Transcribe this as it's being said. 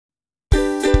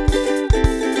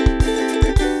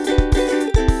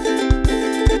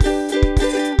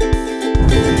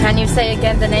Can you say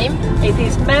again the name? It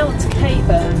is Mount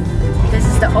Caburn. This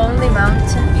is the only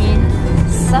mountain in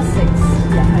Sussex.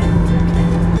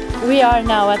 Yeah. We are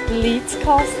now at Leeds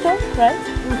Castle, right?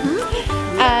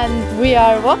 And we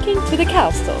are walking to the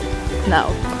castle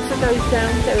now. So goes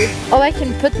down, there is... Oh, I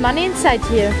can put money inside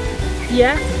here.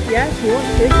 Yeah, if you want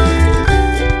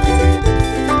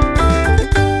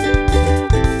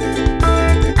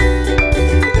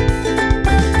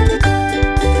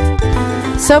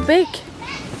to. So big.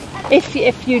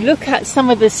 If you look at some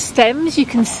of the stems, you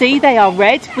can see they are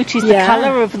red, which is the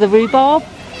colour of the rhubarb.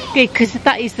 Because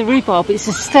that is the rhubarb, it's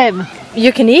a stem.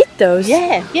 You can eat those?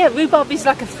 Yeah, rhubarb is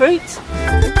like a fruit.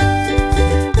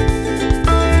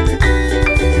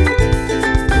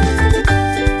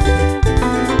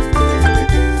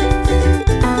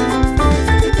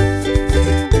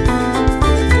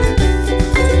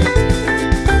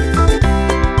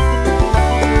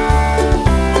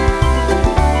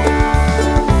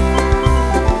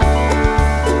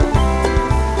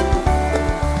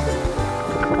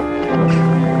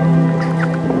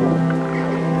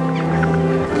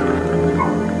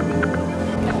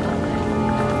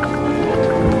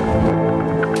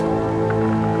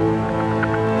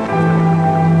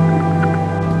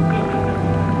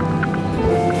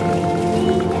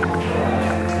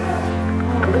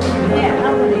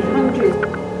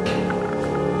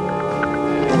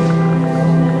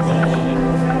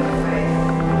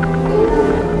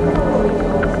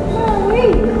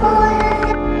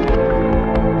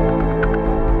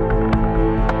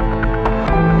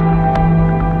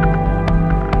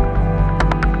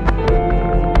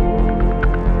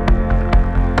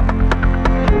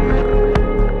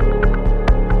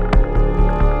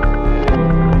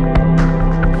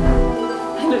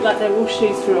 Like they're all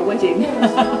shoes for a wedding.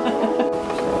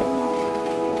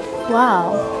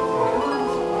 Wow.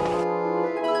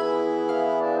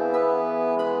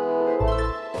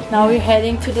 Now we're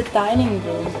heading to the dining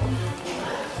room.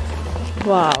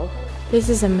 Wow, this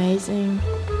is amazing.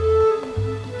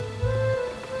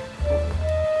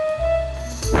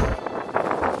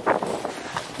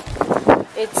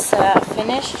 It's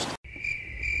finished.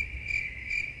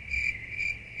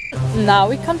 Now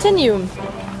we continue.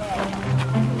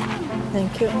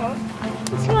 Thank you.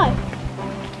 That's right.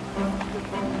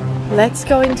 Let's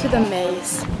go into the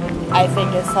maze. I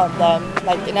think it's on them,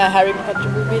 like in a Harry Potter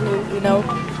movie, you know,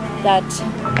 that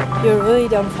you really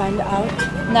don't find out.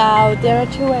 Now there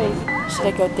are two ways. Should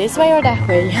I go this way or that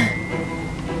way?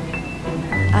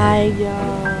 I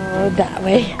go that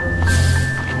way.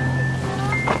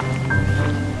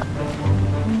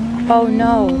 Oh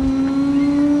no.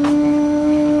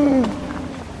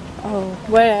 Oh,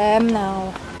 where I am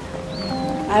now.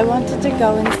 I wanted to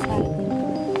go inside,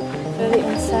 really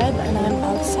inside, and I'm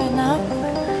outside now.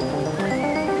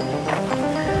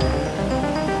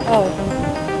 Oh,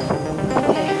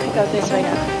 okay, I go this way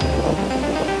now.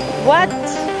 What?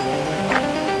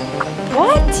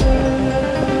 What?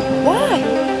 Why?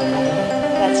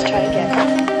 Let's try again.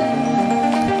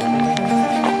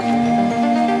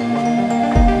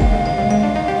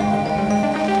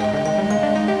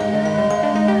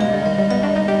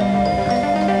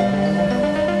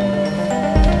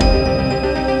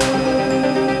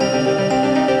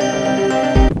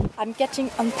 I'm getting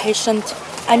impatient.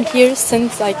 I'm here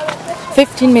since like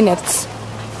 15 minutes.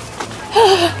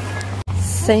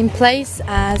 Same place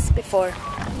as before.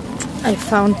 I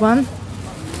found one.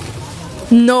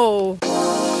 No!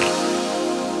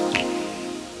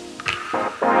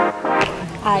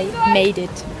 I made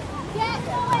it.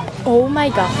 Oh my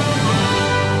god.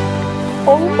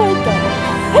 Oh my god.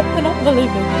 I cannot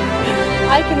believe it.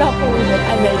 I cannot believe it.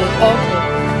 I made it. Okay.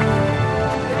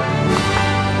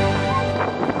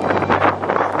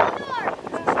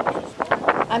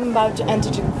 I'm about to enter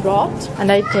the grot and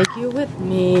I take you with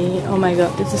me. Oh my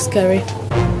god, this is scary.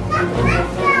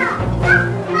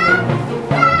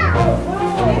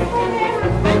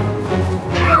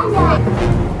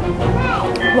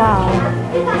 Wow.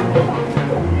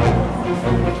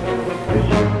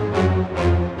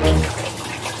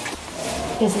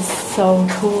 This is so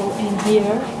cool in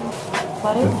here.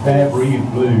 What is the pear breeze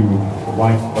blue, the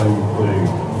white bone blue,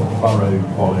 the furrow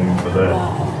following for the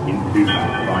induced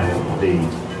violet seed.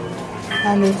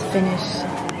 And it's finished.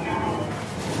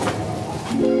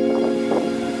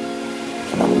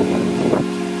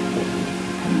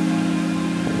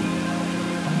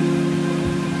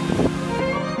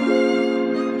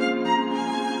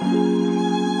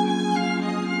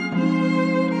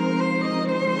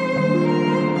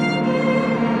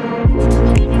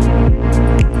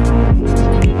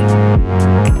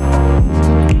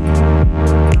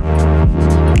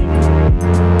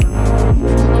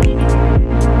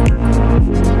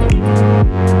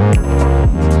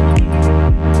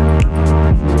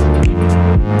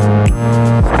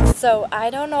 So I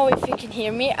don't know if you can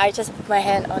hear me. I just put my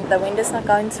hand on the window's not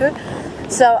going through.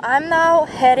 So I'm now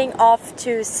heading off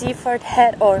to Seaford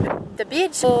Head or the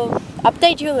beach. I'll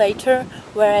update you later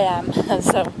where I am.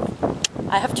 So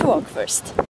I have to walk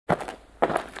first.